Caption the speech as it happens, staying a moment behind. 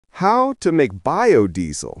How to make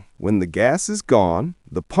biodiesel when the gas is gone,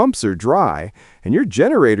 the pumps are dry, and your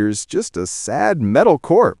generator's just a sad metal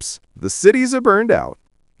corpse. The cities are burned out.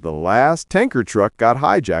 The last tanker truck got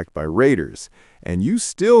hijacked by raiders, and you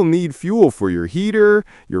still need fuel for your heater,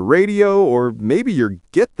 your radio, or maybe your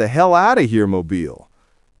get-the-hell-out-of-here mobile.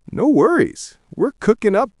 No worries, we're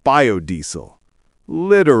cooking up biodiesel.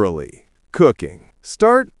 Literally cooking.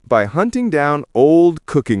 Start by hunting down old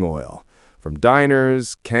cooking oil from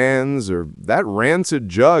diners, cans, or that rancid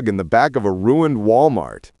jug in the back of a ruined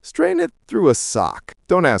Walmart. Strain it through a sock.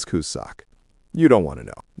 Don't ask whose sock. You don't want to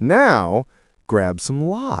know. Now, grab some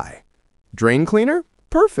lye. Drain cleaner?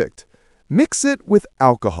 Perfect. Mix it with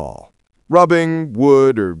alcohol. Rubbing,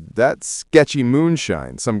 wood, or that sketchy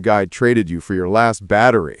moonshine some guy traded you for your last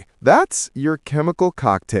battery. That's your chemical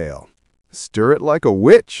cocktail. Stir it like a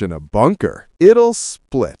witch in a bunker. It'll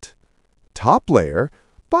split. Top layer,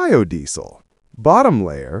 biodiesel. Bottom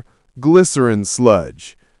layer, glycerin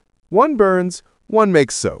sludge. One burns, one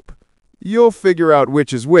makes soap. You'll figure out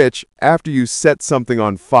which is which after you set something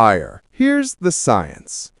on fire. Here's the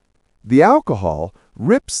science. The alcohol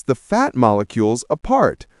rips the fat molecules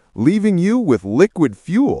apart, leaving you with liquid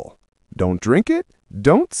fuel. Don't drink it,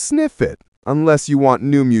 don't sniff it, unless you want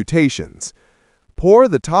new mutations. Pour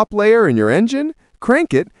the top layer in your engine,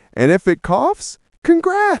 crank it, and if it coughs,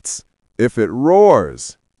 congrats! If it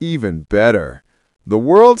roars, even better. The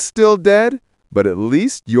world's still dead, but at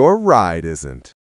least your ride isn't.